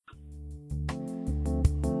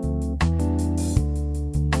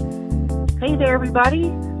Hey there, everybody.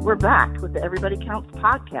 We're back with the Everybody Counts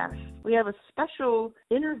podcast. We have a special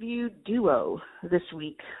interview duo this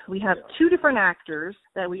week. We have two different actors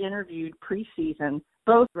that we interviewed pre-season,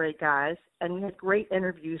 both great guys, and we had great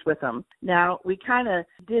interviews with them. Now, we kind of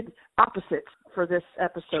did opposites for this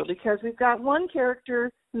episode because we've got one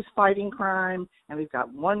character who's fighting crime, and we've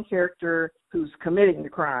got one character who's committing the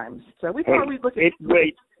crimes. So we thought we'd look at...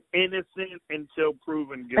 Wait, innocent until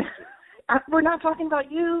proven guilty. We're not talking about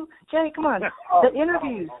you, Jay. Come on. The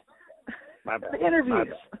interviews. The interviews.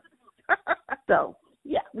 So,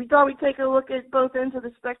 yeah, we thought we'd take a look at both ends of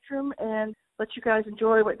the spectrum and let you guys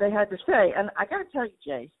enjoy what they had to say. And I got to tell you,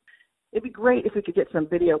 Jay, it'd be great if we could get some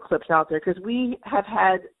video clips out there because we have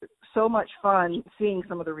had so much fun seeing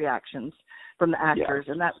some of the reactions from the actors,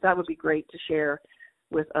 and that would be great to share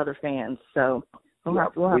with other fans. So we'll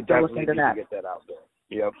have to look into that. Get that out there.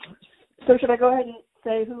 Yep. So should I go ahead and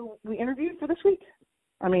say who we interviewed for this week?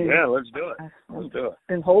 Yeah, let's do it. Let's do it.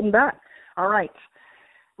 Been holding back. All right.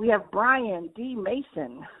 We have Brian D.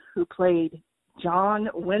 Mason, who played John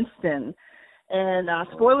Winston. And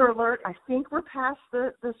spoiler alert, I think we're past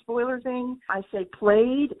the spoiler thing. I say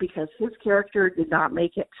played because his character did not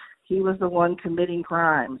make it. He was the one committing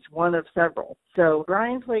crimes, one of several. So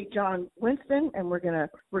Brian played John Winston, and we're gonna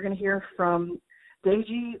hear from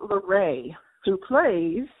Deji LeRae, who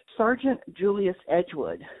plays Sergeant Julius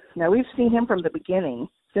Edgewood. Now, we've seen him from the beginning,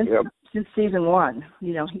 since season one.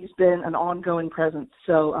 You know, he's been an ongoing presence.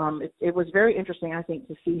 So it was very interesting, I think,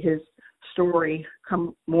 to see his story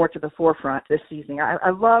come more to the forefront this season.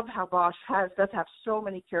 I love how Bosch does have so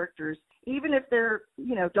many characters, even if they're,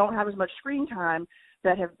 don't have as much screen time,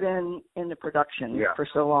 that have been in the production for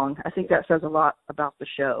so long. I think that says a lot about the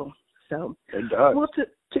show. So, it does. Well,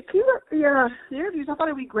 to cue the interviews, I thought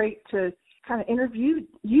it would be great to kind of interview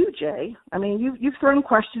you, Jay. I mean, you've thrown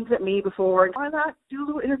questions at me before. Why not do a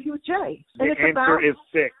little interview with Jay? And the answer is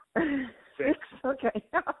 6. 6? Okay.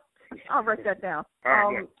 I'll write that down.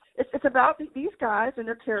 Right, it's about these guys and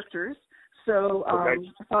their characters. So I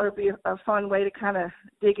thought it would be a fun way to kind of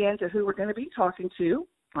dig into who we're going to be talking to.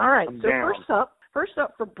 All right. First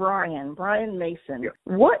up for Brian Mason. Yep.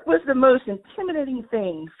 What was the most intimidating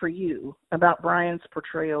thing for you about Brian's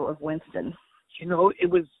portrayal of Winston? It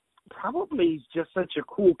was probably just such a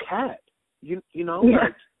cool cat. Yeah.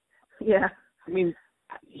 I mean,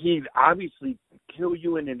 he'd obviously kill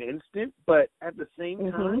you in an instant, but at the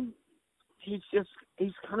same time, he's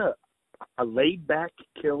kind of a laid-back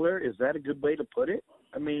killer. Is that a good way to put it?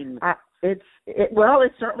 I mean, it's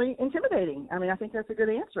certainly intimidating. I mean, I think that's a good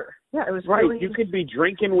answer. Yeah, it was right. Really... You could be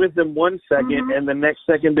drinking with him one second, and the next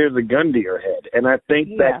second there's a gun to your head. And I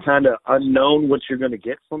think that kind of unknown what you're going to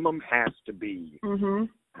get from him has to be.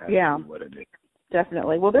 What it is.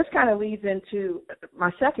 Definitely. Well, this kind of leads into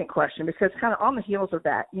my second question because kind of on the heels of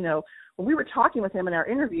that, when we were talking with him in our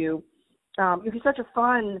interview, he's such a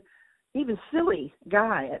fun, even silly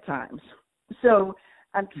guy at times. So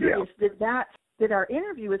I'm curious, did our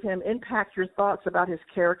interview with him impact your thoughts about his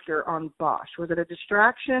character on Bosch? Was it a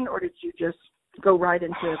distraction, or did you just go right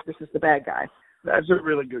into this is the bad guy? That's a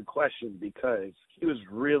really good question because he was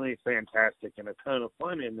really fantastic and a ton of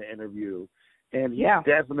fun in the interview. And he's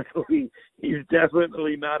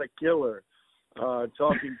definitely not a killer.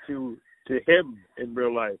 Talking to him in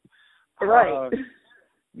real life, right? I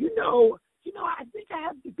think I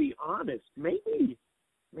have to be honest. Maybe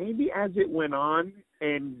as it went on,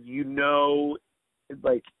 and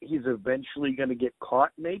like he's eventually going to get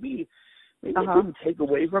caught. Maybe it didn't take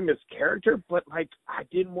away from his character, but like I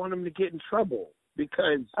didn't want him to get in trouble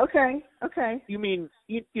because. Okay. You mean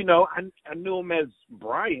I knew him as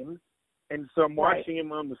Brian. And so I'm watching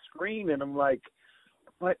him on the screen, and I'm like,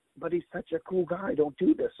 but he's such a cool guy. Don't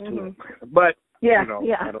do this to him. But, I don't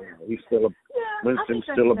know. He's still Winston's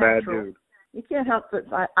still a bad dude. You can't help but,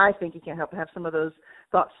 I think you can't help but have some of those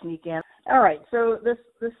thoughts sneak in. All right, so this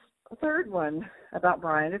third one about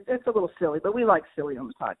Brian, it's a little silly, but we like silly on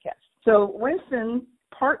the podcast. So Winston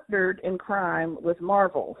partnered in crime with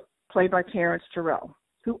Marvel, played by Terrence Terrell,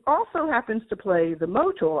 who also happens to play the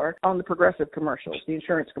motor on the Progressive commercials, the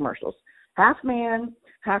insurance commercials. Half man,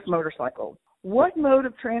 half motorcycle. What mode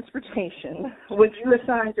of transportation would you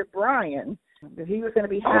assign to Brian if he was going to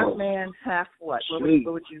be half man, half what? What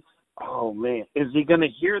would you? Oh, man. Is he going to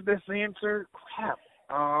hear this answer? Crap.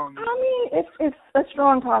 I mean, it's a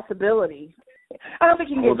strong possibility. I don't think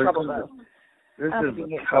he can get in trouble, though. This is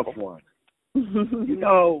a tough one.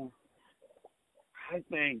 I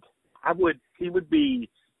think he would be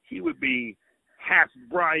half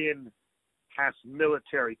Brian, half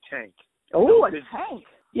military tank. Oh, a tank.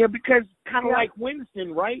 Yeah, because kind of like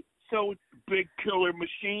Winston, right? So big killer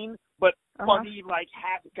machine, but funny, like,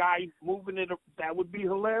 hat guy moving it. That would be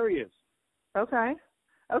hilarious. Okay,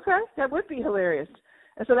 that would be hilarious.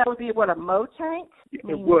 And so that would be, what, a Mo tank?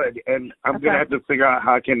 It would, and I'm going to have to figure out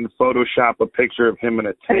how I can Photoshop a picture of him and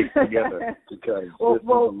a tank together. Because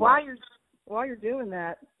while you're doing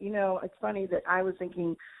that, it's funny that I was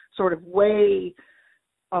thinking sort of way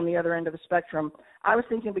on the other end of the spectrum. I was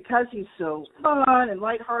thinking, because he's so fun and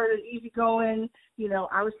lighthearted, easygoing,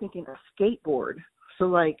 I was thinking a skateboard. So,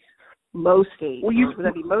 like, Mo skate. Would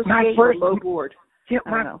that be Mo skate or Mo board? Yeah,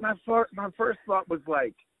 my first thought was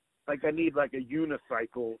like I need like a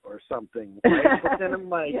unicycle or something. Right? But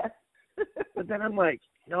then I'm like,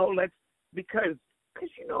 no, because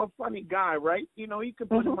a funny guy, right? You can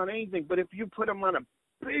put him on anything, but if you put him on a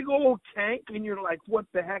big old tank and you're like, what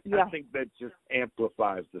the heck? Yeah. I think that just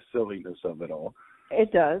amplifies the silliness of it all.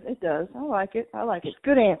 It does. I like it.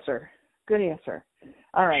 Good answer.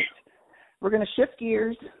 All right. We're going to shift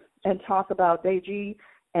gears and talk about Deji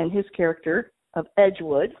and his character of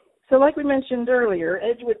Edgewood. So like we mentioned earlier,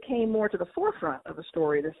 Edgewood came more to the forefront of the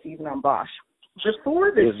story this season on Bosch.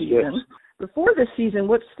 Before this season,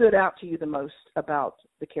 what stood out to you the most about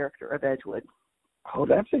the character of Edgewood? Oh,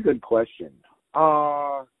 that's a good question.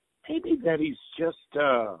 Maybe that he's just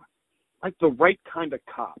like the right kind of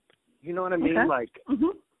cop. You know what I mean? Okay. Like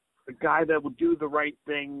the guy that would do the right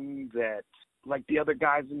thing, that like the other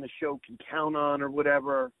guys in the show can count on or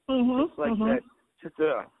whatever. It's like that, just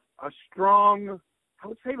a strong, I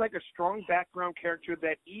would say like a strong background character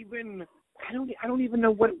that even, I don't even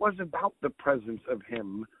know what it was about the presence of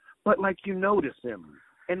him, but like you notice him.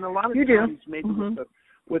 And a lot of times maybe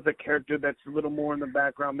with a character that's a little more in the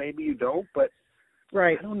background, maybe you don't, but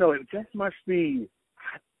I don't know, it just must be,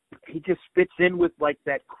 he just fits in with like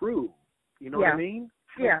that crew. You know what I mean?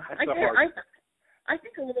 Yeah. I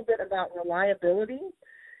think a little bit about reliability,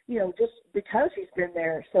 just because he's been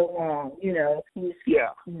there so long, he's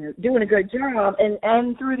doing a good job.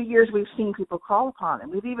 And through the years, we've seen people call upon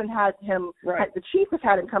him. We've even had him, the chief has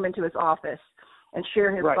had him come into his office and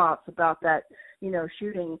share his thoughts about that,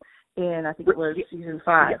 shooting in, I think it was season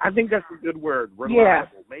 5. Yeah, I think that's a good word, reliable. Yeah.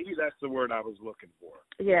 Maybe that's the word I was looking for.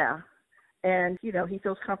 Yeah. And, he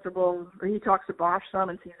feels comfortable, or he talks to Bosch some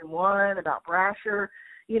in season 1 about Brasher.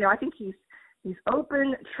 I think he's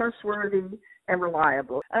open, trustworthy, and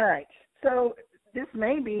reliable. All right. So this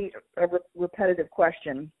may be a repetitive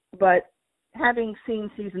question, but having seen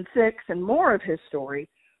season 6 and more of his story,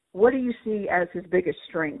 what do you see as his biggest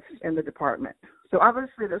strengths in the department? So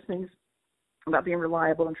obviously those things about being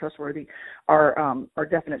reliable and trustworthy are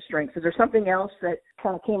definite strengths. Is there something else that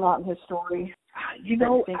kind of came out in his story?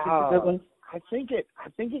 I think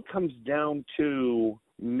it comes down to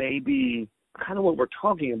maybe kind of what we're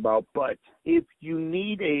talking about, but if you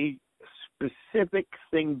need a specific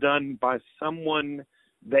thing done by someone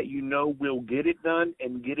that will get it done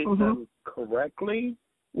and get it done correctly,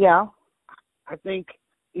 I think,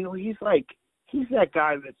 he's that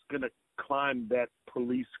guy that's going to climb that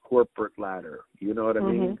police corporate ladder, you know what I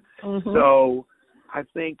mean? So I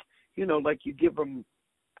think, like you give him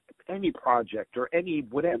any project or any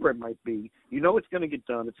whatever it might be, it's going to get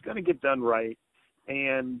done. It's going to get done right.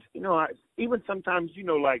 And, even sometimes,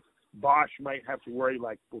 like Bosch might have to worry,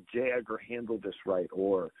 like, will Jagger handle this right?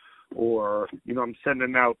 Or I'm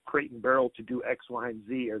sending out Crate and Barrel to do X, Y, and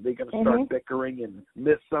Z. Are they going to start bickering and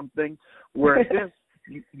miss something? Whereas this,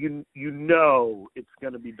 it's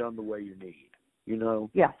going to be done the way you need,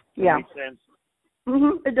 Yeah. That makes sense?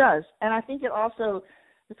 It does. And I think it also,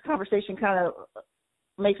 this conversation kind of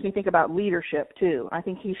makes me think about leadership, too. I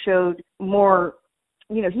think he showed more,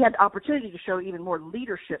 he had the opportunity to show even more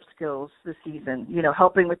leadership skills this season,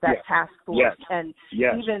 helping with that task force. Yes. And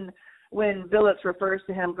even when Billups refers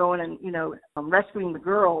to him going and rescuing the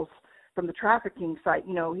girls from the trafficking site,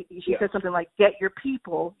 she said something like, get your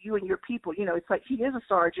people, you and your people. It's like he is a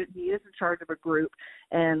sergeant. He is in charge of a group.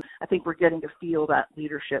 And I think we're getting to feel that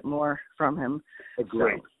leadership more from him.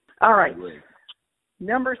 Agree. So, all right.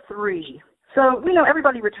 Number 3. So we know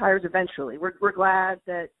everybody retires eventually. We're glad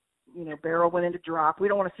that, Barrel went into drop. We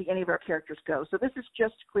don't want to see any of our characters go. So this is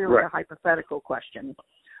just clearly a hypothetical question.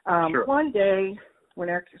 One day, when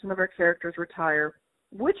some of our characters retire,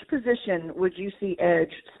 which position would you see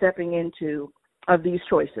Edge stepping into of these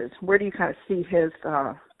choices? Where do you kind of see his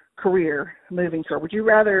career moving toward? Would you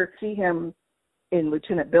rather see him in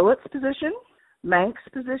Lieutenant Billups' position, Manx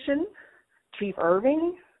position, Chief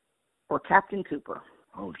Irving, or Captain Cooper?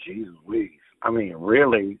 Oh, geez Louise. I mean,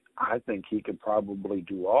 really, I think he could probably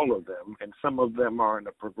do all of them, and some of them are in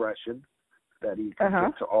a progression that he can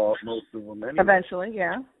get to most of them anyway. Eventually,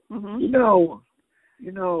 yeah.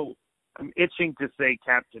 I'm itching to say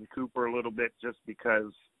Captain Cooper a little bit just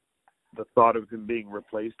because the thought of him being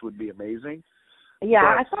replaced would be amazing.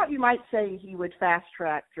 Yeah, but I thought you might say he would fast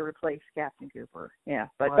track to replace Captain Cooper. Yeah,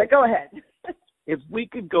 but go ahead. If we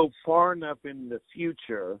could go far enough in the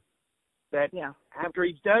future that after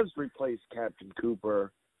he does replace Captain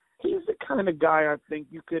Cooper, he's the kind of guy I think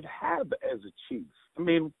you could have as a chief. I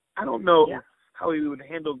mean, I don't know how he would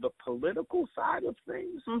handle the political side of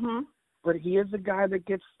things, but he is a guy that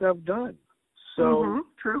gets stuff done. So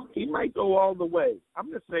true. He might go all the way. I'm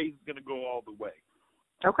going to say he's going to go all the way.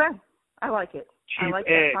 Okay. I like it. Chief I like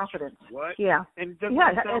Edge. that confidence. What? Yeah. And doesn't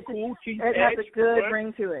that sound cool? Chief It Edge? has a good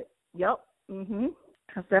ring to it. Yep. It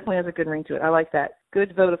definitely has a good ring to it. I like that.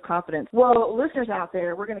 Good vote of confidence. Well, listeners out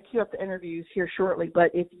there, we're going to queue up the interviews here shortly,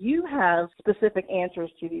 but if you have specific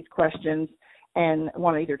answers to these questions and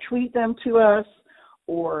want to either tweet them to us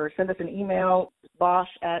or send us an email,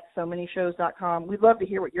 bosch@somanyshows.com, we'd love to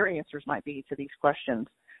hear what your answers might be to these questions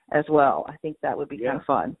as well. I think that would be kind of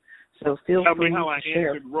fun. So feel Tell free me how I to share.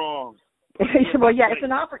 answered wrong. Well, it's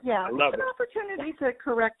an opportunity it. to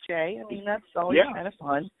correct Jay. I mean, that's always kind of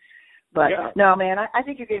fun. But no, man, I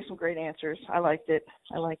think you gave some great answers. I liked it.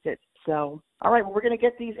 So, all right, well, we're going to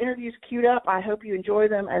get these interviews queued up. I hope you enjoy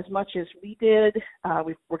them as much as we did.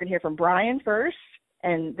 We're going to hear from Brian first,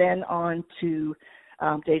 and then on to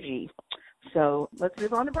Deji. So let's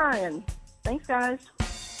move on to Brian. Thanks, guys.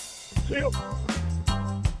 See you.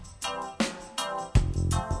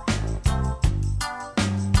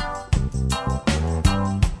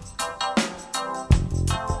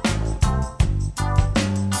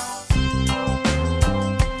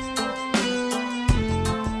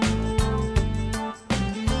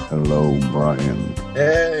 Hello, Brian.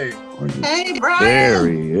 Hey. Hey, Brian. There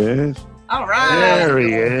he is. All right. There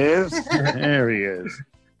he is. There he is.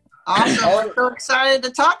 Awesome. I'm so excited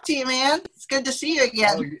to talk to you, man. It's good to see you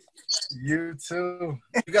again. Oh, you too.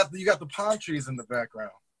 You got the palm trees in the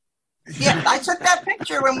background. Yeah, I took that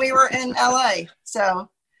picture when we were in LA. So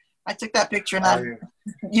I took that picture and I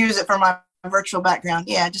use it for my virtual background.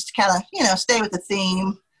 Yeah, just to kind of, stay with the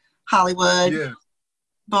theme, Hollywood,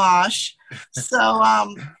 Bosch. So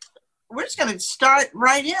we're just going to start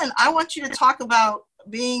right in. I want you to talk about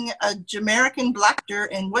being a Jamaican Blackter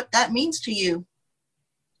and what that means to you.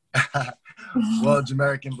 Well,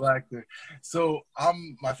 Jamaican Blackter. So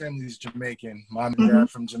my family's Jamaican. Mom and dad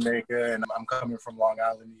from Jamaica, and I'm coming from Long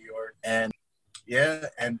Island, New York. And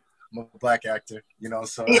and I'm a black actor,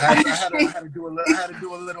 so I had to do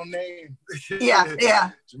a little name.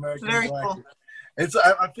 Jamaican Very Blackter. Cool.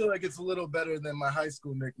 I feel like it's a little better than my high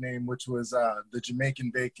school nickname, which was the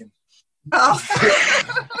Jamaican Bacon. Oh.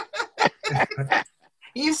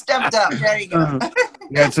 You stepped up. There you go.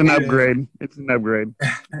 Yeah, it's an upgrade. It's an upgrade.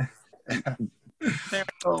 Very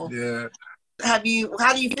cool. Yeah. How do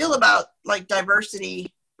you feel about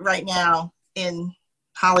diversity right now in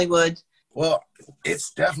Hollywood? Well,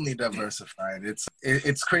 it's definitely diversified.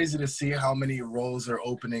 It's crazy to see how many roles are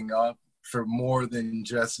opening up for more than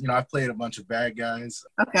just, I've played a bunch of bad guys.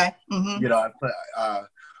 Okay.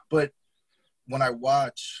 But when I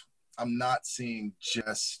watch, I'm not seeing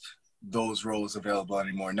just those roles available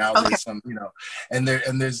anymore. Now there's some, and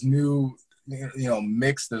there's new,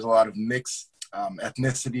 mix. There's a lot of mixed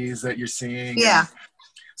ethnicities that you're seeing. Yeah.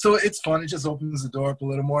 So it's fun. It just opens the door up a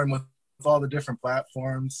little more, and with all the different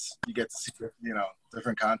platforms, you get to see,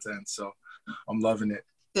 different content. So I'm loving it.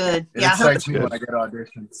 Good. It excites me when I get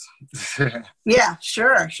auditions. Yeah,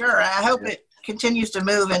 sure. I hope it continues to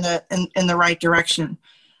move in the right direction,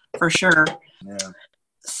 for sure. Yeah.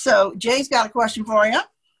 So Jay's got a question for you.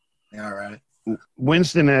 All right.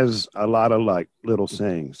 Winston has a lot of little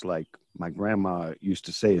sayings, like my grandma used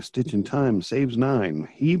to say, "A stitch in time saves 9."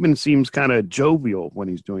 He even seems kind of jovial when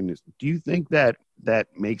he's doing this. Do you think that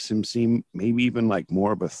makes him seem maybe even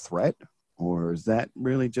more of a threat, or is that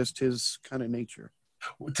really just his kind of nature?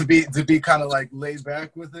 To be kind of laid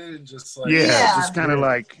back with it and just just kind of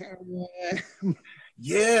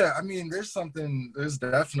yeah. I mean, there's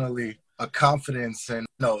definitely a confidence, and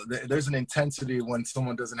there's an intensity when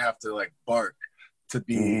someone doesn't have to bark to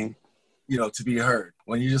be to be heard.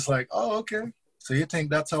 When you're just oh, okay, so you think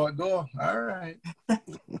that's how it go? All right.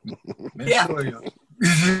 Show you.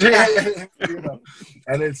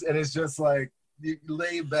 And it's just you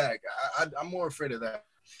lay back. I'm more afraid of that.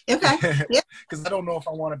 Okay. Yeah. Because I don't know if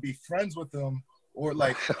I want to be friends with them or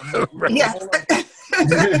Right.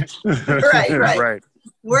 Right.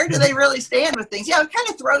 Where do they really stand with things? Yeah, it kind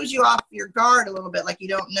of throws you off your guard a little bit, you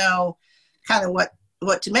don't know kind of what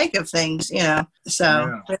to make of things,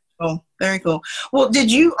 So very cool. Well, did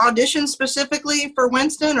you audition specifically for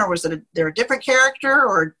Winston, or was there a different character,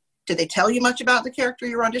 or did they tell you much about the character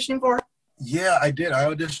you were auditioning for? Yeah, I did. I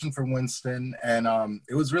auditioned for Winston, and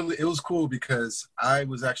it was cool because I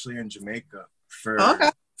was actually in Jamaica for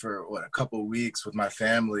a couple of weeks with my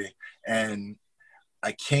family, and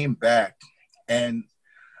I came back, and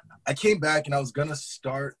I was gonna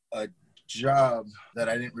start a job that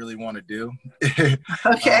I didn't really want to do.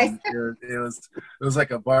 Okay. It was like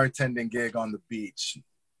a bartending gig on the beach,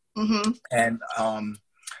 and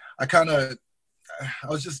I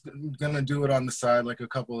was just gonna do it on the side like a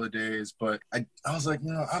couple of days, but I was like,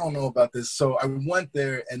 I don't know about this. So I went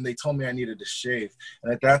there and they told me I needed to shave.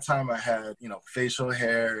 And at that time I had, facial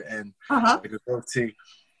hair and like a goatee.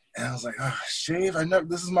 And I was like, shave?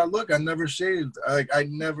 This is my look. I never shaved.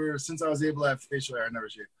 Since I was able to have facial hair, I never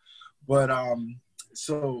shaved. But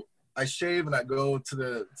so I shave and I go to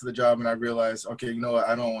the job and I realize, okay, you know what?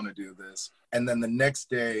 I don't want to do this. And then the next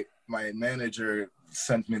day, my manager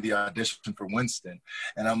sent me the audition for Winston.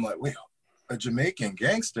 And I'm like, wait, a Jamaican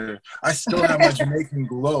gangster? I still have my Jamaican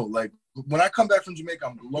glow. Like when I come back from Jamaica,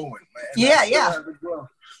 I'm glowing. Man. Yeah.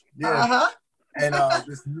 And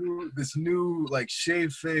this new like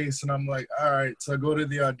shaved face. And I'm like, all right. So I go to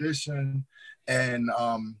the audition and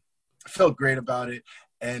I felt great about it.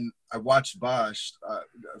 And I watched Bosch a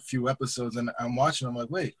few episodes and I'm watching, I'm like,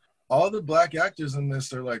 wait, all the black actors in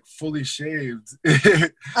this are like fully shaved.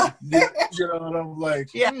 And I'm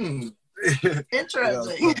like, Interesting.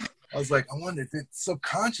 I was like, I wonder if it's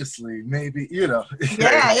subconsciously, maybe, Well,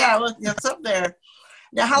 it's up there.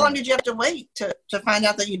 Now, how long did you have to wait to find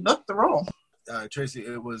out that you booked the role? Tracy,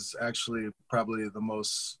 it was actually probably the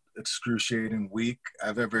most excruciating week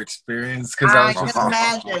I've ever experienced because I was just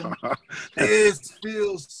imagine. It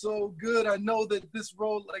feels so good. I know that this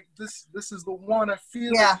role, like this is the one. I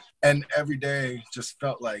feel and every day just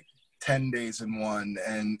felt like 10 days in one.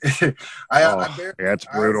 And it's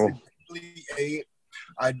brutal.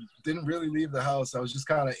 I didn't really leave the house. I was just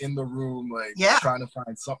kind of in the room, like trying to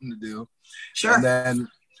find something to do. Sure. And then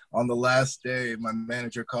on the last day, my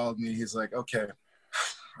manager called me. He's like, okay,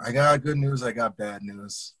 I got good news. I got bad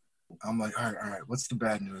news. I'm like, all right. What's the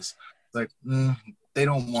bad news? Like, they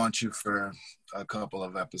don't want you for a couple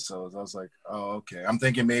of episodes. I was like, oh, okay. I'm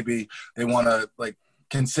thinking maybe they want to like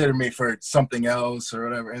consider me for something else or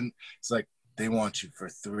whatever. And it's like, they want you for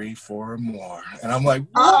 3, 4 or more. And I'm like,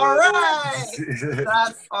 what? All right.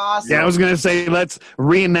 That's awesome. Yeah, I was gonna say let's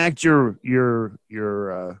reenact your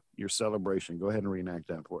celebration. Go ahead and reenact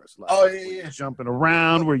that for us. Like, jumping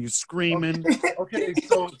around, were you screaming? Okay,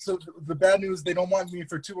 so the bad news, they don't want me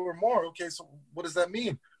for 2 or more. Okay, so what does that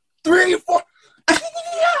mean? 3, 4.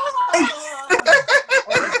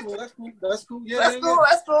 That's cool. Yeah, that's cool.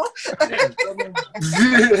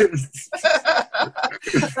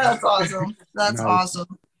 That's awesome. That's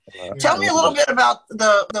awesome. Tell me a little bit about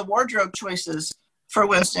the wardrobe choices for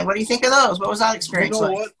Winston. What do you think of those? What was that experience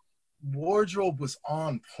like? What? Wardrobe was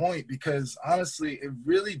on point because honestly, it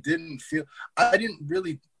really didn't feel. I didn't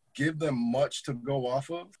really give them much to go off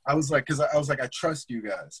of. I was like, I trust you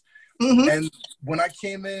guys. And when I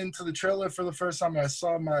came into the trailer for the first time and I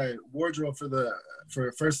saw my wardrobe for the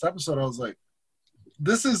first episode, I was like,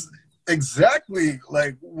 this is exactly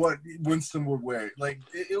like what Winston would wear. Like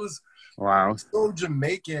it was so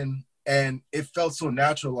Jamaican and it felt so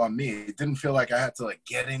natural on me. It didn't feel like I had to like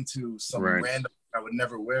get into some random I would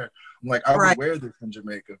never wear. I'm like, I would wear this in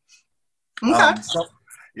Jamaica. Okay.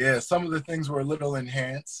 Some of the things were a little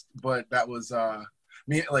enhanced, but that was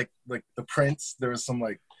me like the prints. There was some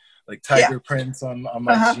like tiger prints on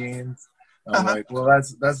my jeans. I'm like, well,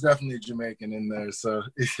 that's definitely Jamaican in there. So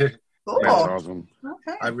cool. That's awesome.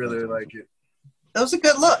 Okay. I really like it. That was a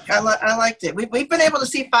good look. I liked it. We've been able to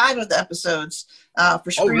see 5 of the episodes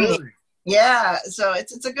for screening. Oh, really? Yeah. So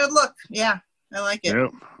it's a good look. Yeah, I like it.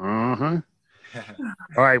 Yep.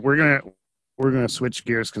 All right, we're gonna switch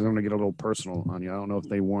gears because I'm gonna get a little personal on you. I don't know if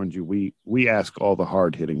they warned you. We ask all the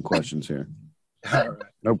hard hitting questions here. All right.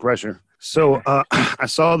 No pressure. So I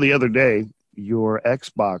saw the other day your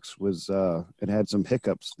Xbox was it had some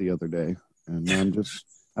hiccups the other day, and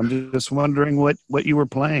I'm just wondering what you were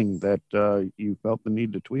playing that you felt the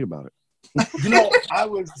need to tweet about it.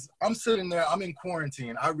 I'm sitting there. I'm in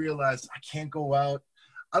quarantine. I realized I can't go out.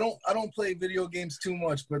 I don't play video games too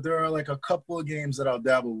much, but there are like a couple of games that I'll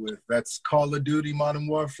dabble with. That's Call of Duty Modern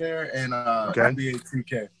Warfare and NBA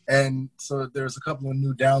 2K. And so there's a couple of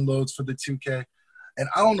new downloads for the 2K. And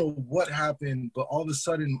I don't know what happened, but all of a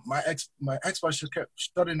sudden my Xbox just kept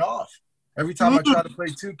shutting off. Every time I try to play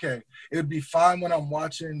 2K, it would be fine when I'm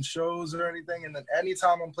watching shows or anything. And then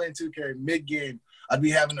anytime I'm playing 2K, mid-game, I'd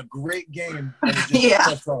be having a great game and it just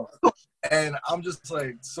shuts off. And I'm just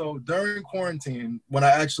like, so during quarantine, when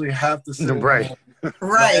I actually have to sit home, my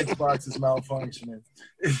Xbox is malfunctioning.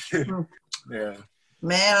 Yeah.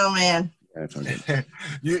 Man, oh man. That's okay.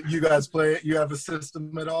 You guys play it? You have a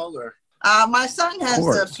system at all, or? My son has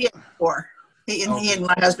the PS4. He and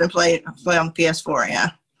my husband play on PS4.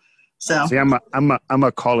 Yeah. So see, I'm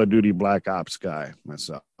a Call of Duty Black Ops guy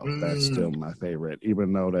myself. That's still my favorite,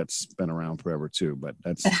 even though that's been around forever too. But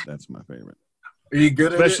that's my favorite. Are you good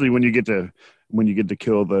at it? Especially when you get to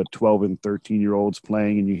kill the 12 and 13-year-olds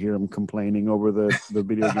playing, and you hear them complaining over the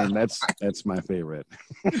video game. That's my favorite.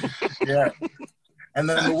 Yeah. And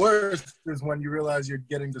then the worst is when you realize you're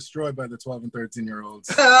getting destroyed by the 12 and 13-year-olds.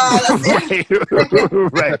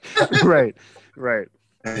 Right.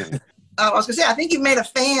 I was gonna say, I think you've made a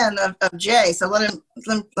fan of Jay, so let him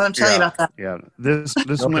tell you about that. Yeah, this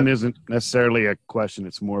one isn't necessarily a question;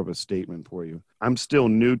 it's more of a statement for you. I'm still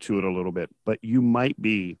new to it a little bit, but you might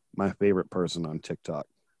be my favorite person on TikTok.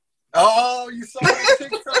 Oh, you saw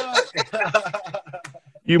TikTok.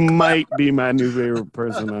 You might be my new favorite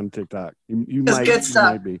person on TikTok. You might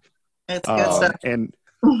be. It's good stuff. And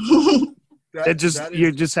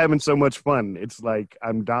you're just having so much fun. It's like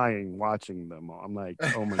I'm dying watching them. I'm like,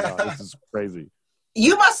 oh my God, this is crazy.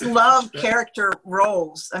 You must love character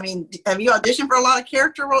roles. I mean, have you auditioned for a lot of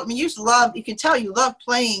character roles? I mean, you can tell you love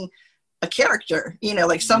playing a character,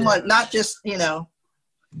 like someone, not just, the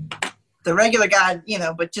regular guy,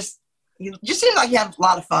 but you just seem like you have a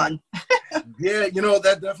lot of fun. Yeah,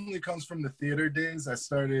 that definitely comes from the theater days. I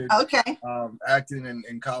started acting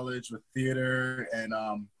in college with theater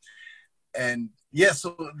and yeah,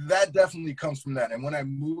 so that definitely comes from that. And when I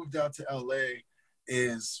moved out to LA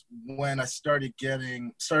is when I started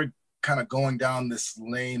kind of going down this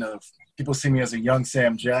lane of people see me as a young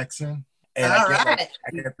Sam Jackson. And I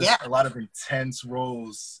get a lot of intense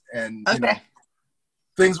roles and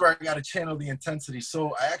things where I got to channel the intensity.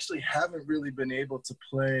 So I actually haven't really been able to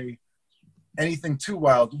play anything too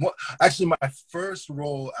wild. Actually, my first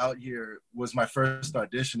role out here was my first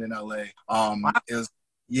audition in LA.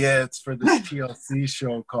 It's for this TLC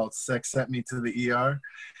show called Sex Sent Me to the ER.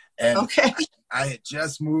 And I had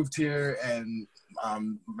just moved here, and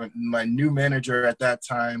my new manager at that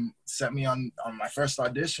time sent me on my first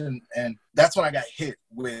audition, and that's when I got hit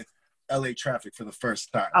with LA traffic for the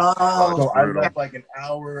first time. So I left like an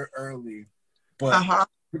hour early, but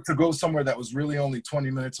to go somewhere that was really only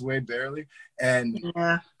 20 minutes away, barely. And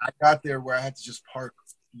I got there where I had to just park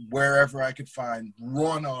wherever I could find,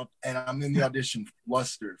 run up, and I'm in the audition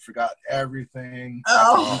flustered, forgot everything. I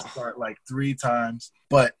had to restart like 3 times.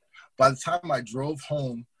 But by the time I drove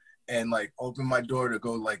home and like opened my door to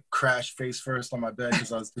go like crash face first on my bed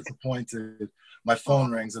because I was disappointed, my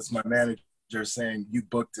phone rings. It's my manager saying, "You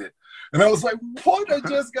booked it." And I was like, "What? I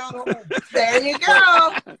just got home." There you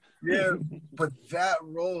go. Yeah, but that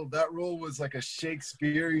role was like a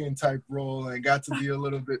Shakespearean type role, and got to be a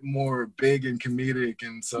little bit more big and comedic,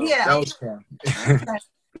 and so that was fun.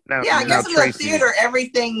 I guess in the theater,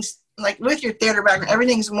 everything's like, with your theater background,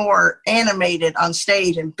 everything's more animated on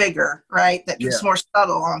stage and bigger, right? That's more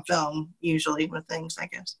subtle on film usually with things, I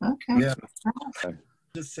guess. Okay. Yeah.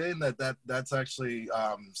 Just saying that's actually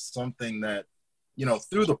something that,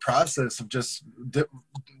 through the process of just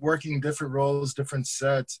working different roles, different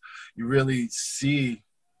sets, you really see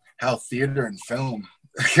how theater and film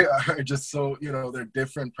are just so, they're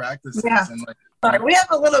different practices. Yeah. And like, all right, we have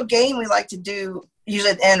a little game we like to do, usually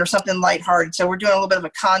at the end, or something lighthearted. So we're doing a little bit of a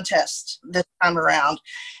contest this time around.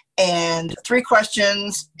 And 3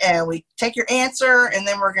 questions, and we take your answer, and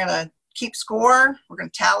then we're going to keep score. We're going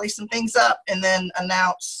to tally some things up, and then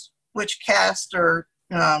announce which cast or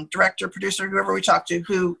director, producer, whoever we talk to,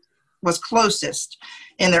 who was closest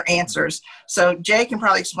in their answers. So Jay can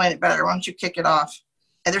probably explain it better. Why don't you kick it off?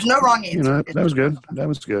 And there's no wrong answer. That was good. That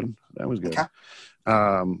was good. Okay.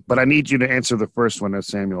 But I need you to answer the first one as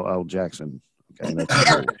Samuel L. Jackson. Okay,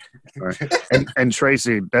 that's cool. All right. And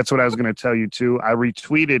Tracy, that's what I was going to tell you too. I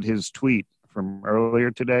retweeted his tweet from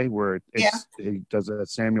earlier today where he does a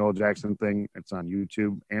Samuel L. Jackson thing. It's on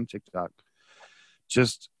YouTube and TikTok.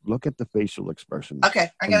 Just look at the facial expression. Okay,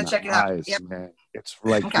 I gotta check it out. Yep. Man, it's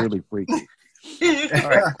like really freaky. All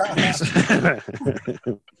right.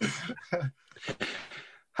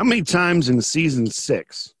 How many times in season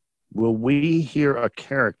 6 will we hear a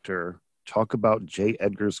character talk about J.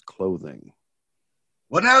 Edgar's clothing?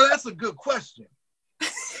 Well, now that's a good question.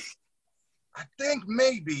 I think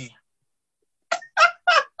maybe.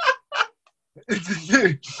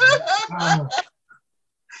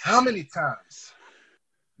 How many times?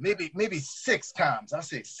 Maybe 6 times. I'll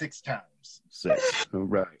say 6 times. 6.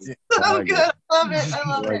 Right. Yeah. So good. I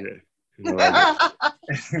love it.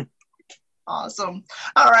 Awesome.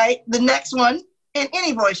 All right. The next one, in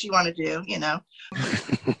any voice you want to do,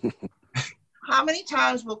 how many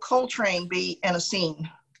times will Coltrane be in a scene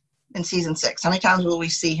in season 6? How many times will we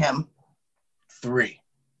see him? 3.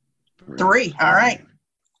 3. All right.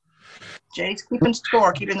 Jay's keeping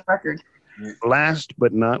score, keeping the record. Last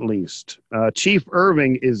but not least, Chief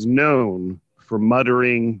Irving is known for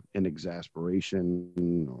muttering in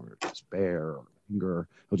exasperation or despair or anger.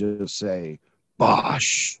 He'll just say,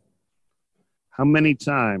 "Bosh." How many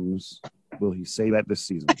times will he say that this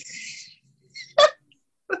season?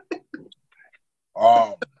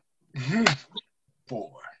 4.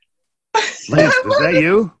 Lance, is that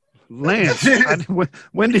you? Lance,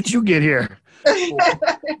 when did you get here? So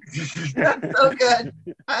good.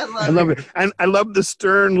 I love it. And I love the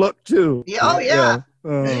stern look too. Yeah, oh yeah.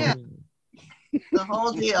 Yeah. The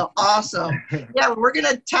whole deal. Awesome. Yeah, we're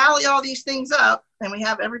gonna tally all these things up, and we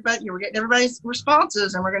have everybody. We're getting everybody's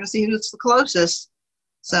responses, and we're gonna see who's the closest.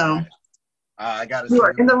 So I got you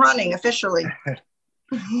are in the running officially.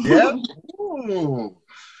 Yep. Ooh.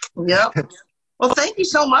 Yep. Well, thank you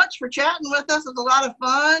so much for chatting with us. It was a lot of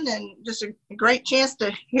fun and just a great chance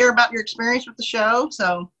to hear about your experience with the show.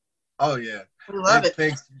 So, oh yeah, we love it.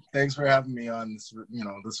 Thanks for having me on. This,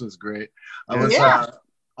 this was great. I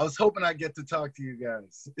was hoping I'd get to talk to you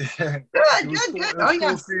guys. Good. It was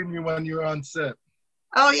cool seeing you when you were on set.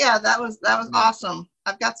 Oh yeah, that was awesome.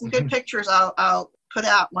 I've got some good pictures. I'll put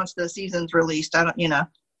out once the season's released. I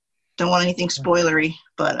don't want anything spoilery,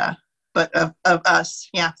 but of us,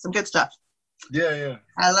 yeah, some good stuff. Yeah.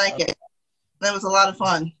 I like it. That was a lot of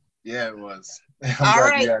fun. Yeah, it was. I'm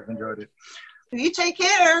glad you guys enjoyed it. You take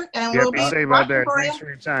care, and we'll be safe out there. for Thanks you. for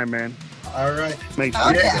your time, man. All right.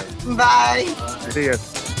 Bye. See ya.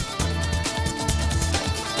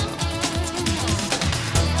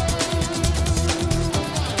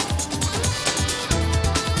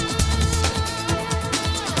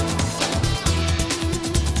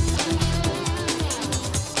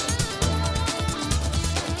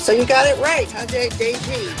 So you got it right, huh, JG?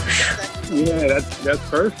 Yeah, that's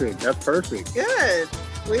perfect. That's perfect. Good.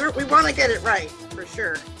 We want to get it right for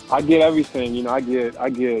sure. I get everything. I get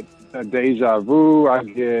a deja vu. I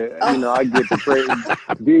get I get the trade.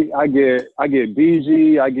 I get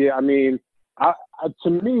BG. To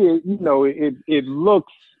me, it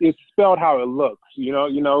looks. It's spelled how it looks.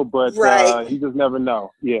 But right. You just never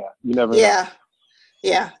know. Yeah, you never know.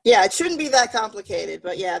 Yeah. It shouldn't be that complicated,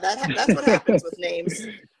 but yeah, that's what happens with names.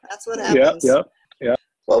 That's what happens. Yep.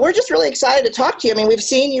 Well, we're just really excited to talk to you. I mean, we've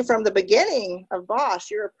seen you from the beginning of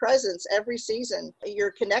Bosch. You're a presence every season.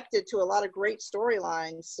 You're connected to a lot of great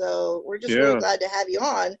storylines. So we're just really glad to have you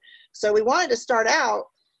on. So we wanted to start out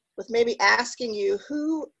with maybe asking you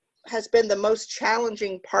who has been the most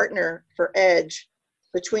challenging partner for Edge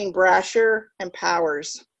between Brasher and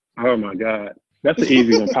Powers. Oh my God, that's an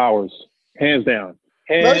easy one. Powers, hands down.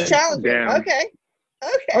 Most challenging. Okay.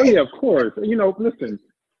 Oh yeah, of course. Listen.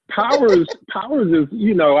 Powers is,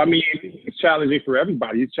 he's challenging for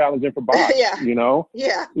everybody. He's challenging for Bosch, Yeah.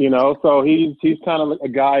 So he's kind of a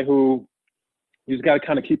guy who you just got to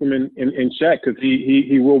kind of keep him in check because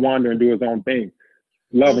he will wander and do his own thing.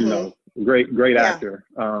 Love him though. Great actor,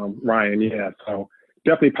 Ryan. Yeah. So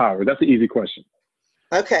definitely Powers. That's an easy question.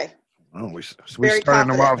 Okay. Oh, we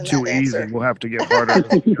started them off too easy. We'll have to get harder.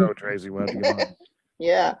 Go, Tracy. We'll have to get on.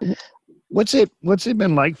 Yeah. What's it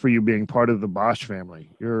been like for you being part of the Bosch family?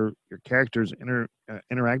 Your characters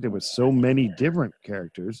interacted with so many different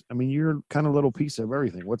characters. I mean, you're kind of a little piece of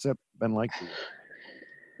everything. What's that been like for you?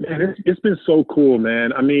 Man, it's been so cool,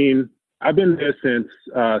 man. I mean, I've been there since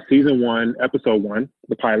season 1, episode 1,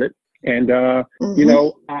 the pilot. And,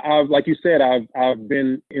 I've like you said, I've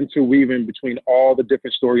been interweaving between all the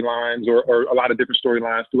different storylines or a lot of different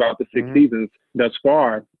storylines throughout the 6 seasons thus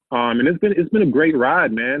far. And it's been a great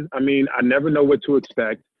ride, man. I mean, I never know what to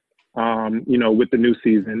expect, with the new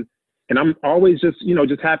season. And I'm always just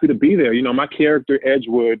happy to be there. My character,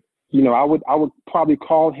 Edgewood, I would probably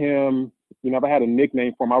call him, if I had a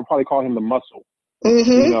nickname for him, I would probably call him the Muscle.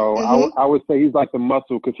 I would say he's like the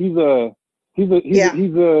Muscle because he's a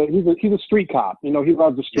street cop. He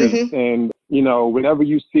loves the streets. And, whenever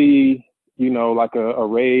you see, like a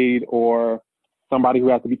raid or somebody who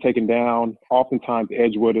has to be taken down, oftentimes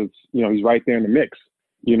Edgewood is, he's right there in the mix,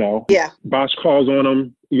 Bosch calls on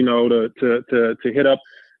him, to hit up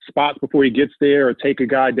spots before he gets there or take a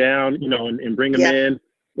guy down, and bring him in,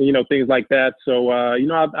 things like that. So, I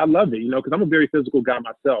love it, because I'm a very physical guy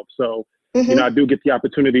myself. So, I do get the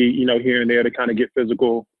opportunity, here and there to kind of get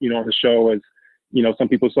physical, on the show as, some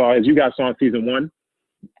people saw, as you guys saw in season 1.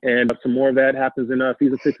 And some more of that happens in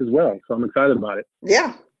season 6 as well. So I'm excited about it.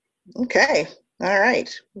 Yeah. Okay. All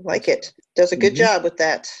right. Like it. Does a good job with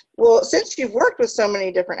that. Well, since you've worked with so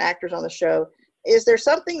many different actors on the show, is there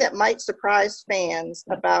something that might surprise fans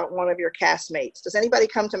about one of your castmates? Does anybody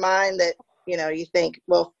come to mind that, you think,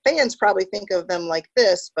 well, fans probably think of them like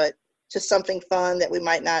this, but just something fun that we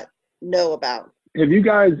might not know about? Have you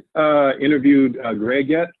guys interviewed Greg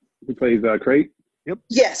yet? Who plays Crate? Yep.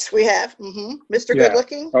 Yes, we have. Mm-hmm. Mr. Yeah. Good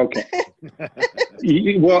Looking. Okay.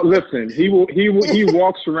 Well, listen, he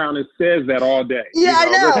walks around and says that all day. Yeah,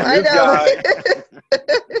 I know.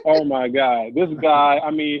 Oh my God, this guy! I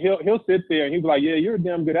mean, he'll sit there and he'll be like, "Yeah, you're a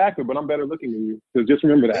damn good actor, but I'm better looking than you." So just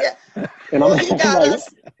remember that. Yeah. And well, he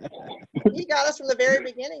got us from the very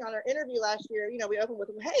beginning on our interview last year. We opened with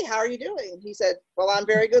him, "Hey, how are you doing?" He said, "Well, I'm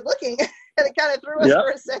very good looking," and it kind of threw us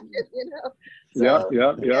for a second, So,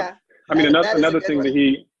 yeah. I mean, another thing that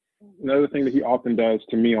he often does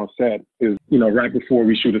to me on set is, right before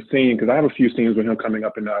we shoot a scene, because I have a few scenes with him coming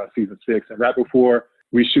up in season 6, and right before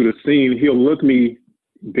we shoot a scene, he'll look me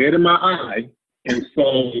dead in my eye and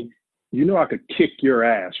say, I could kick your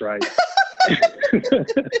ass, right? Wow.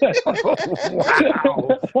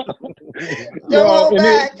 Don't hold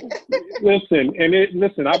back. Listen,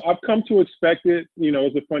 I've come to expect it.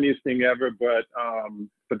 It's the funniest thing ever, but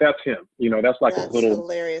that's him. That's like a little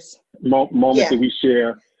hilarious moment that we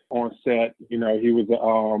share on set. He was,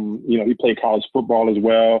 he played college football as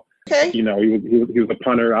well. Okay. He was a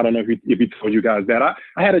punter. I don't know if he told you guys that. I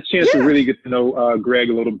had a chance to really get to know Greg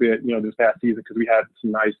a little bit, this past season, because we had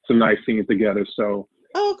some nice scenes together. So.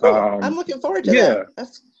 Oh, cool! I'm looking forward to that.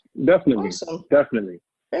 That's definitely awesome. Definitely.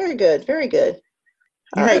 Very good. Very good.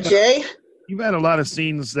 All right, Jay. You've had a lot of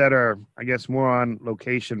scenes that are, I guess, more on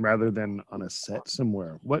location rather than on a set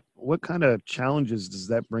somewhere. What kind of challenges does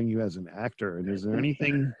that bring you as an actor? And is there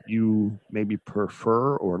anything you maybe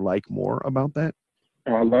prefer or like more about that?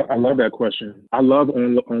 Oh, I love that question. I love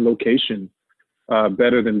on location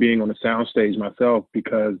better than being on the soundstage myself,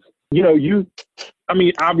 because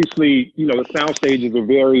obviously, the sound stages are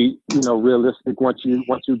very, realistic once you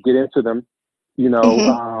get into them,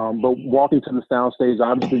 but walking to the sound stage,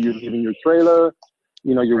 obviously you're leaving your trailer,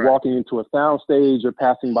 you're walking into a sound stage, you're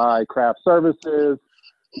passing by craft services,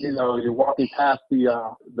 you're walking past the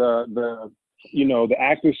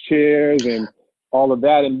actors' chairs and all of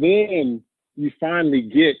that. And then you finally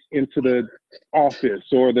get into the office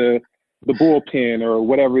or the bullpen or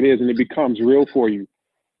whatever it is, and it becomes real for you.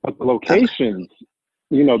 But the locations,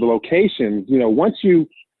 once you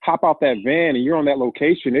hop out that van and you're on that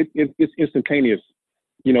location, it's instantaneous.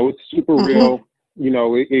 It's super real.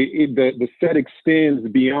 The set extends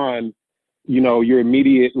beyond, your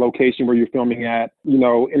immediate location where you're filming at, and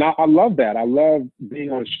I love that. I love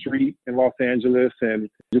being on the street in Los Angeles and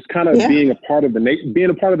just kind of being a part of the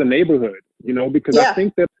neighborhood, because I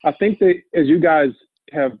think that as you guys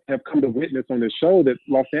have come to witness on this show, that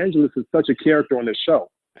Los Angeles is such a character on this show.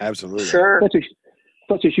 Absolutely. Sure.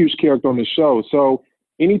 Such a huge character on the show. So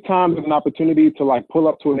anytime there's an opportunity to like pull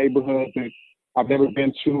up to a neighborhood that I've never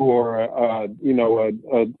been to, or a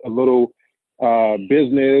little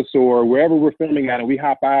business or wherever we're filming at, and we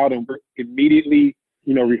hop out and we're immediately,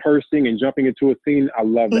 rehearsing and jumping into a scene, I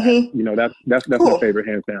love that. Mm-hmm. That's cool. My favorite,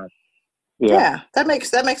 hands down. Yeah, that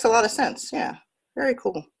makes a lot of sense. Yeah, very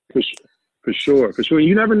cool. For sure.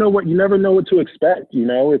 You never know what to expect.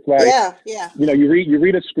 It's like, you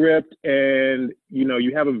read a script and,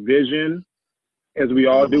 you have a vision, as we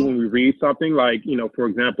all do when we read something. Like, for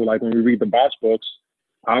example, like when we read the Botch books,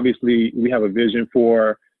 obviously we have a vision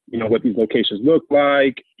for, what these locations look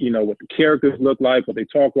like, what the characters look like, what they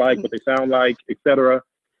talk like, what they sound like, etc.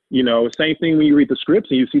 Same thing when you read the scripts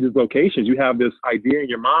and you see these locations, you have this idea in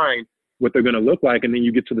your mind what they're going to look like, and then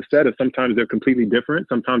you get to the set and sometimes they're completely different,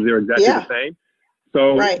 sometimes they're exactly the same.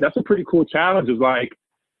 So that's a pretty cool challenge, is like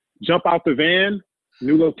jump out the van,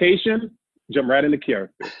 new location, jump right into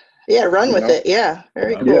character. Yeah, run with it. Yeah,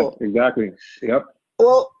 very cool. Yeah, exactly. Yep.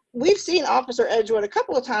 Well, we've seen Officer Edgewood a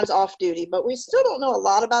couple of times off duty, but we still don't know a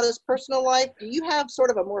lot about his personal life. Do you have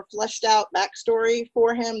sort of a more fleshed out backstory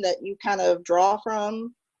for him that you kind of draw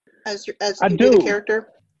from as you do the character?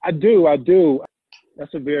 I do.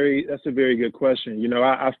 That's a very good question.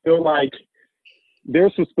 I feel like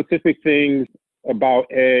there's some specific things about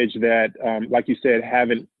Edge that, like you said,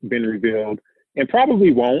 haven't been revealed and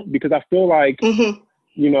probably won't, because I feel like,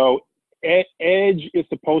 Edge is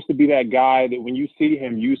supposed to be that guy that when you see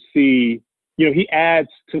him, you see, he adds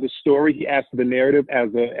to the story, he adds to the narrative as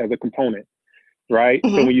a component, right?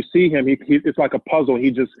 So when you see him, it's like a puzzle.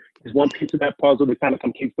 He's one piece of that puzzle that kind of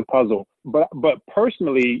completes the puzzle. But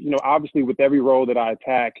personally, obviously with every role that I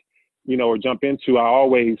attack, or jump into, I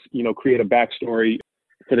always, create a backstory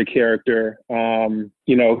for the character.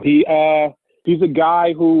 He's a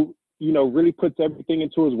guy who, really puts everything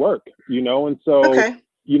into his work, and so,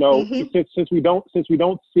 you know, since we don't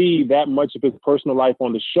see that much of his personal life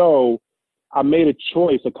on the show, I made a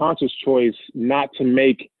conscious choice, not to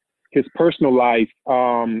make his personal life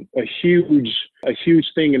a huge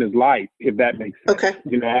thing in his life, if that makes sense. Okay.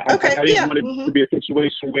 You know, I didn't want it to be a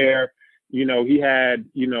situation where, you know, he had,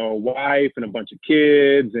 you know, a wife and a bunch of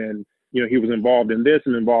kids, and, you know, he was involved in this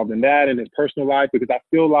and involved in that in his personal life, because I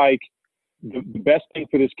feel like the best thing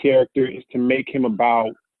for this character is to make him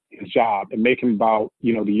about his job and make him about,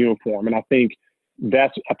 you know, the uniform. And I think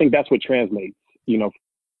that's what translates, you know.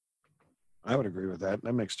 I would agree with that.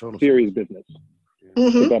 That makes total serious sense. Business.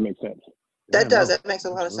 If that makes sense. That does. That makes a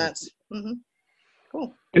lot of sense.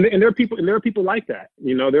 Cool. And there are people like that.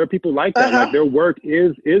 You know, there are people like that. Like their work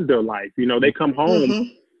is their life. You know, they come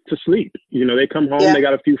home to sleep. You know, they come home, they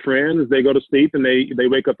got a few friends, they go to sleep, and they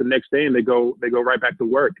wake up the next day and they go right back to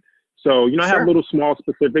work. So, you know, I have little small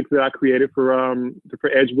specifics that I created for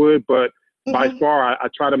Edgewood, but by far I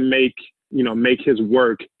try to make his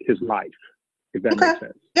work his life, if that makes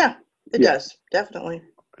sense. Yeah, it does. Definitely.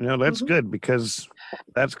 You know, that's good, because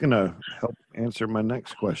that's going to help answer my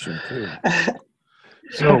next question too.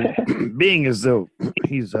 So, being as though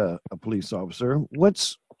he's a police officer,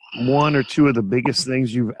 what's one or two of the biggest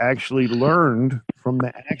things you've actually learned from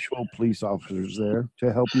the actual police officers there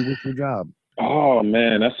to help you with your job? Oh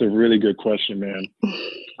man, that's a really good question, man.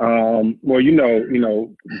 Well, you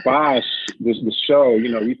know, Bosch, the show, you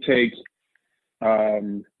know, we take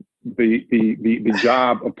the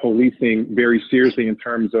job of policing very seriously in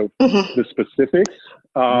terms of the specifics.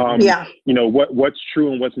 You know, what's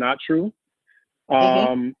true and what's not true.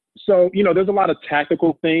 So, you know, there's a lot of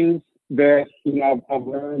tactical things that, you know, I've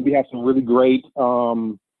learned. We have some really great,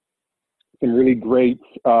 you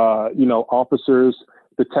know, officers,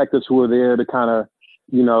 detectives who are there to kind of,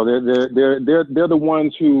 you know, they're the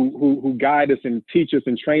ones who guide us and teach us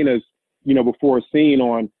and train us, you know, before a scene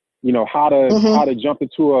on, you know, how to jump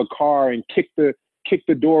into a car and kick the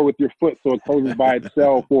door with your foot so it closes by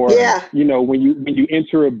itself, or you know, when you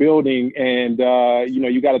enter a building and you know,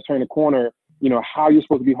 you got to turn a corner, you know, how you're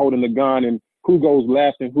supposed to be holding the gun and who goes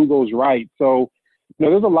left and who goes right. So, you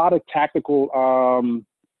know, there's a lot of tactical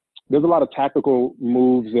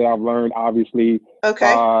moves that I've learned, obviously.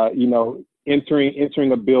 You know,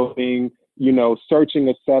 entering a building, you know, searching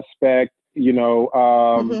a suspect, you know,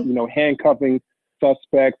 you know, handcuffing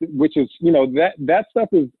suspect, which is, you know, that stuff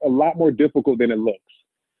is a lot more difficult than it looks.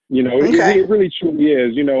 You know, it really truly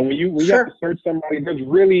is. You know, when you have to search somebody, there's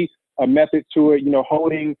really a method to it. You know,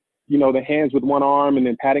 holding, you know, the hands with one arm and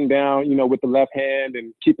then patting down, you know, with the left hand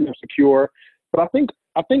and keeping them secure. But I think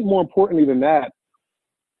more importantly than that,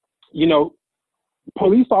 you know,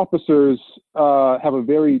 police officers have a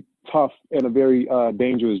very tough and a very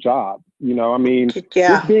dangerous job. You know, I mean,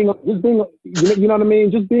 just being, you know what I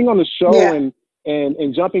mean? Just being on the show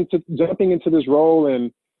and jumping into this role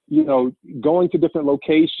and, you know, going to different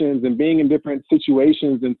locations and being in different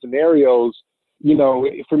situations and scenarios, you know,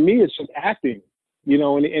 for me, it's just acting, you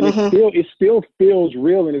know, and it still feels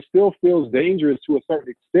real and it still feels dangerous to a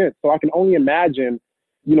certain extent. So I can only imagine,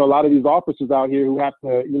 you know, a lot of these officers out here who have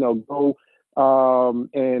to, you know, go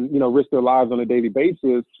and, you know, risk their lives on a daily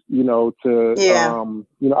basis, you know, to, you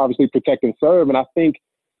know, obviously protect and serve. And I think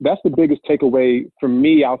that's the biggest takeaway for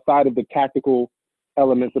me outside of the tactical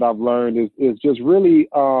elements that I've learned is just really,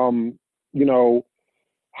 you know,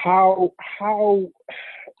 how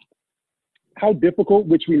difficult,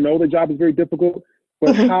 which we know the job is very difficult,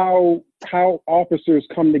 but how officers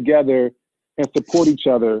come together and support each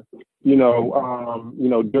other, you know,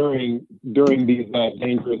 during these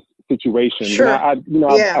dangerous situations. And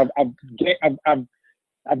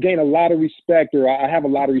I've gained a lot of respect, or I have a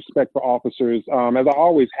lot of respect for officers, as I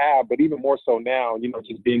always have, but even more so now, you know,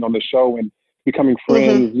 just being on the show and becoming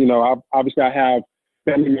friends. You know, obviously I have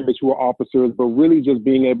family members who are officers, but really just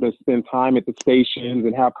being able to spend time at the stations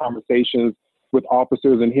and have conversations with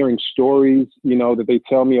officers and hearing stories, you know, that they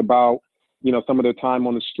tell me about, you know, some of their time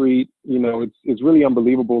on the street. You know, it's really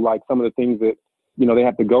unbelievable, like some of the things that, you know, they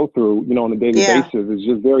have to go through, you know, on a daily basis. It's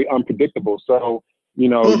just very unpredictable. So, you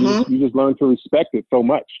know, you just learn to respect it so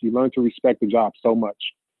much. You learn to respect the job so much.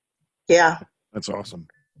 Yeah. That's awesome.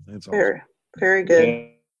 That's awesome. Very, very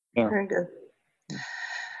good. Yeah. Very good.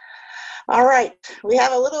 All right. We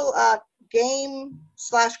have a little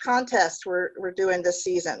game/contest we're doing this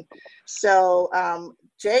season. So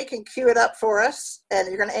Jay can cue it up for us, and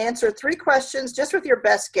you're going to answer 3 questions just with your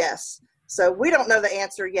best guess. So we don't know the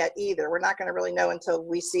answer yet either. We're not going to really know until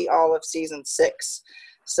we see all of season 6.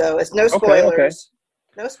 So it's no spoilers. Okay.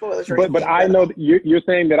 No spoilers. But I know you're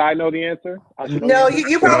saying that I know the answer. No,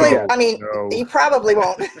 you probably. I mean, you probably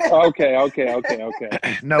won't. Okay. No,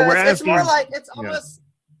 so we're asking. It's more like it's almost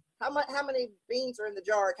how many beans are in the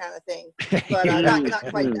jar kind of thing. But not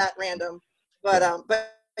quite that random. But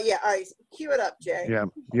yeah, all right, cue it up, Jay. Yeah,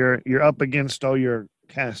 you're up against all your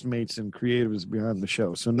castmates and creatives behind the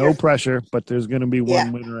show, so no pressure. But there's going to be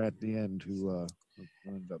one winner at the end who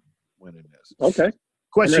end up winning this. Okay.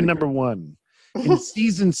 Question number 1: in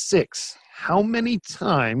season 6, how many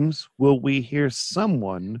times will we hear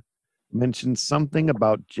someone mention something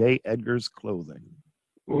about J. Edgar's clothing?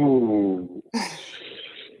 Ooh.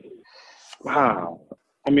 Wow.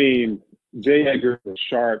 I mean, J. Edgar is a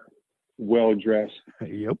sharp, well-dressed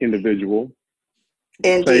individual.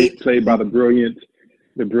 Indeed. Played by the brilliant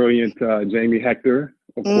Jamie Hector,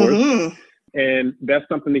 of course. And that's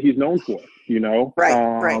something that he's known for, you know?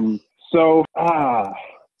 Right. So I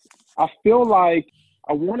feel like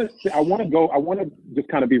I want to just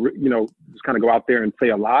kind of be, you know, just kind of go out there and say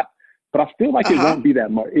a lot, but I feel like it won't be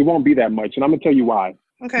that much. It won't be that much. And I'm going to tell you why.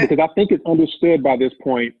 Okay. Because I think it's understood by this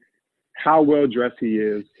point how well dressed he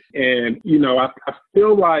is. And, you know, I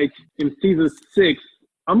feel like in season 6,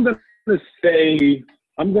 I'm going to say,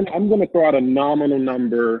 I'm going to throw out a nominal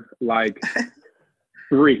number like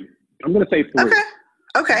 3. I'm going to say 3.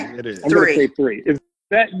 Okay. It is. I'm going to say 3.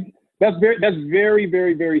 That's very,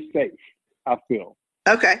 very, very safe, I feel.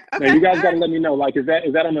 Okay. Now you guys got to let me know. Like, is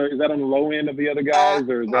that on the low end of the other guys,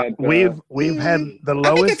 or is that? We've had the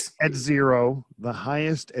lowest at 0, the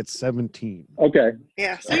highest at 17. Okay.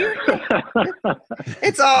 Yeah. So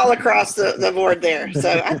it's all across the board there. So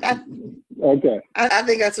okay. I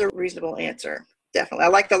think that's a reasonable answer. Definitely. I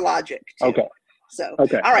like the logic too. Okay. So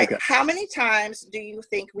okay. All right. Okay. How many times do you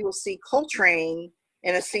think we will see Coltrane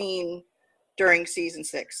in a scene during season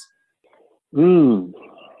 6?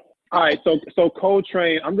 All right, so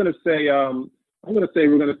Coltrane, I'm gonna say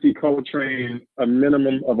we're gonna see Coltrane a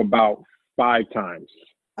minimum of about 5 times.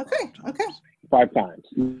 Okay. 5 times.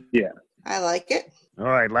 Yeah. I like it. All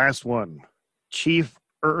right, last one. Chief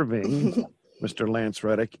Irving, Mr. Lance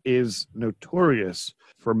Reddick, is notorious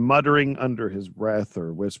for muttering under his breath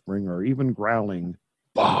or whispering or even growling,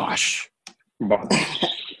 "Bosh."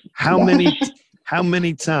 How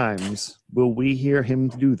many times will we hear him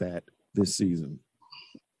do that this season?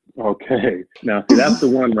 Okay. Now, see, that's the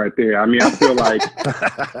one right there. I mean, I feel like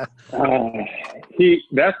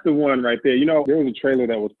that's the one right there. You know, there was a trailer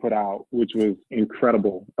that was put out, which was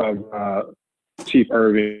incredible, of Chief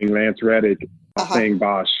Irving, Lance Reddick, saying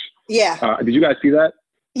Bosh. Yeah. Did you guys see that?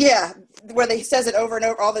 Yeah, where they says it over and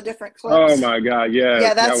over, all the different clips. Oh, my God, yeah.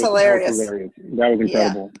 Yeah, that's hilarious. That was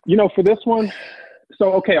incredible. Yeah. You know, for this one,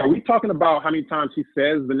 so, okay, are we talking about how many times he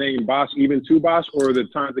says the name Bosh, even to Bosh, or the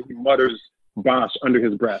times that he mutters Bosh under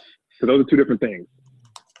his breath? So those are 2 different things.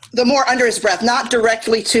 The more under his breath, not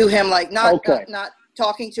directly to him, like not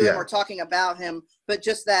talking to him or talking about him, but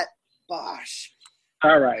just that Bosh.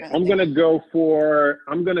 All right, I'm gonna go for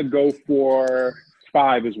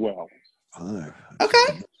 5 as well. 5. Okay,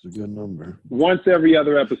 that's a good number. Once every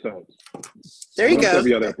other episode. There you go.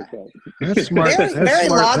 Every other episode. That's smart. Very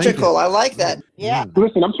smart logical. thinking. I like that. Yeah.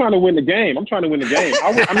 Listen, I'm trying to win the game.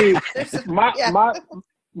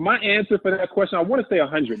 My answer for that question, I want to say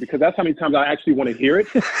 100 because that's how many times I actually want to hear it,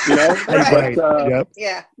 you know? Right.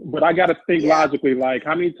 Yeah. But I got to think logically, like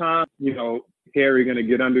how many times, you know, Harry going to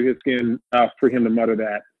get under his skin for him to mutter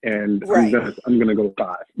that. And I'm going to go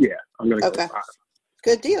 5. Yeah, I'm going to go 5.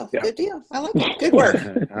 Good deal. Yeah. Good deal. I like it. Good work.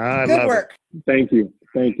 Good work. Thank you.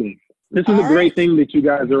 This is a great thing that you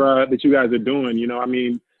guys are doing. You know, I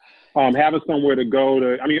mean, having somewhere to go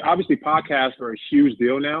to. I mean, obviously, podcasts are a huge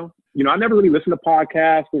deal now. You know, I never really listened to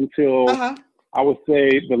podcasts until I would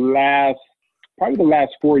say the last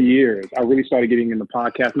 4 years. I really started getting into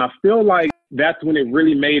podcasts, and I feel like that's when it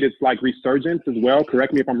really made its like resurgence as well.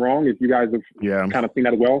 Correct me if I'm wrong. If you guys have kind of seen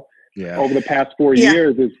that as well. Yeah. Over the past 4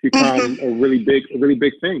 years, it's become a really big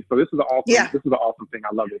thing. So this is an awesome thing.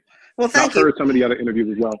 I love it. Well, thank you. I've heard some of the other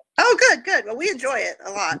interviews as well. Oh, good. Well, we enjoy it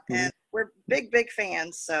a lot, and we're big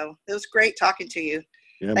fans. So it was great talking to you.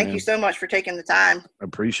 Yeah, thank you so much for taking the time. I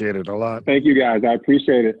appreciate it a lot. Thank you, guys. I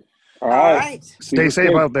appreciate it. All right. Stay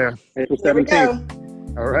safe out there. April 17th. There we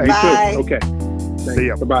go. All right. Bye. Okay. See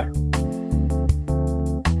ya. Bye-bye.